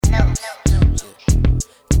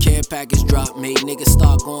package drop, made niggas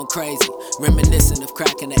start going crazy. Reminiscent of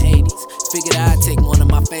crack in the 80s. Figured I'd take one of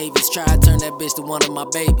my favorites, try to turn that bitch to one of my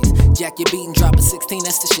babies. Jack your beat and drop a 16,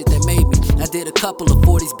 that's the shit that made me. I did a couple of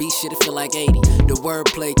 40s beat shit, it feel like 80. The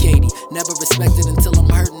wordplay Katie, never respected until I'm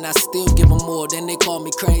hurting, I still give them more. Then they call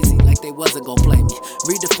me crazy, like they wasn't gon' play me.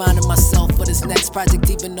 Redefining myself for this next project,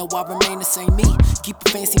 even though I remain the same me. Keep a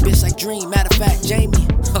fancy bitch like Dream, matter of fact, Jamie.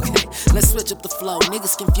 Okay, let's switch up the flow.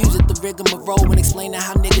 Niggas confused at the rigmarole when explaining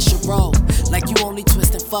how niggas should roll. Like you only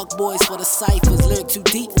twisting fuck boys for the ciphers. Lyric too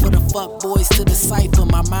deep for the fuck boys to decipher.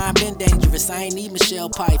 My mind been dangerous, I ain't need Michelle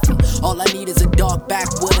Pfeiffer. All I need is a dark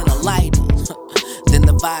backwood and a lighter. Then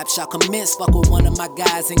the vibe shall commence. Fuck with one of my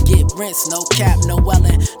guys and get rinsed. No cap, no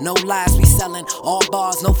welling, no lies we selling. All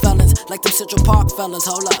bars, no felons, like them Central Park fellas.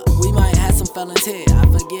 Hold up, we might have some felons here. I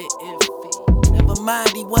forget if never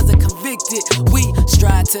mind, he wasn't convicted. We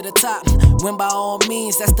stride to the top, when by all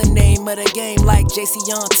means, that's the name of the game, like JC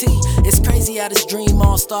on T. It's crazy how this dream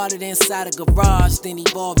all started inside a garage, then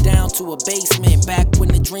evolved down to a basement. Back when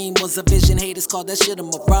the dream was a vision, haters called that shit a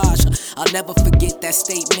mirage. I'll never forget that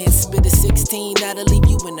statement. Spit a 16, that'll leave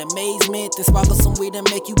you in amazement. Then sparkle some weed and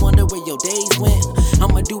make you wonder where your days went.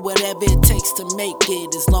 I'ma do whatever it takes to make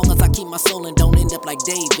it, as long as I keep my soul and don't end up like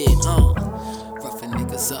David. Roughing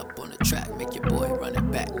niggas up on the track, make your boy run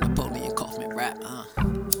it back. Napoleon Kaufman rap,